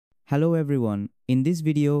Hello everyone, in this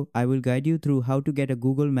video I will guide you through how to get a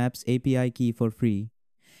Google Maps API key for free.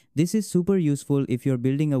 This is super useful if you're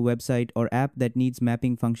building a website or app that needs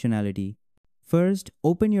mapping functionality. First,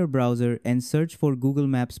 open your browser and search for Google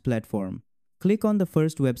Maps platform. Click on the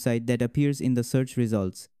first website that appears in the search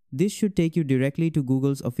results. This should take you directly to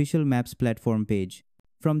Google's official Maps platform page.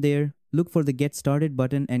 From there, look for the Get Started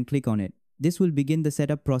button and click on it. This will begin the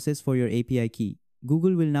setup process for your API key.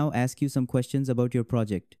 Google will now ask you some questions about your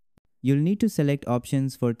project. You'll need to select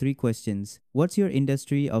options for 3 questions. What's your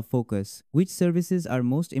industry of focus? Which services are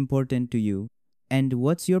most important to you? And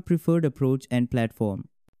what's your preferred approach and platform?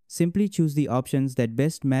 Simply choose the options that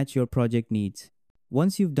best match your project needs.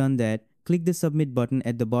 Once you've done that, click the Submit button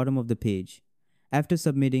at the bottom of the page. After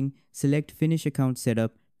submitting, select Finish Account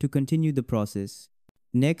Setup to continue the process.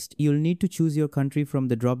 Next, you'll need to choose your country from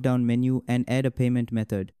the drop-down menu and add a payment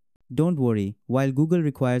method. Don't worry, while Google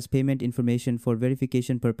requires payment information for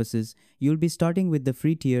verification purposes, you'll be starting with the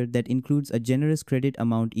free tier that includes a generous credit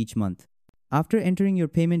amount each month. After entering your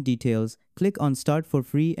payment details, click on Start for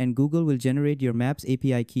free and Google will generate your Maps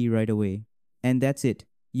API key right away. And that's it.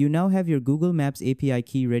 You now have your Google Maps API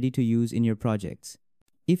key ready to use in your projects.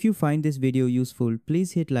 If you find this video useful,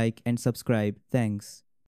 please hit like and subscribe. Thanks.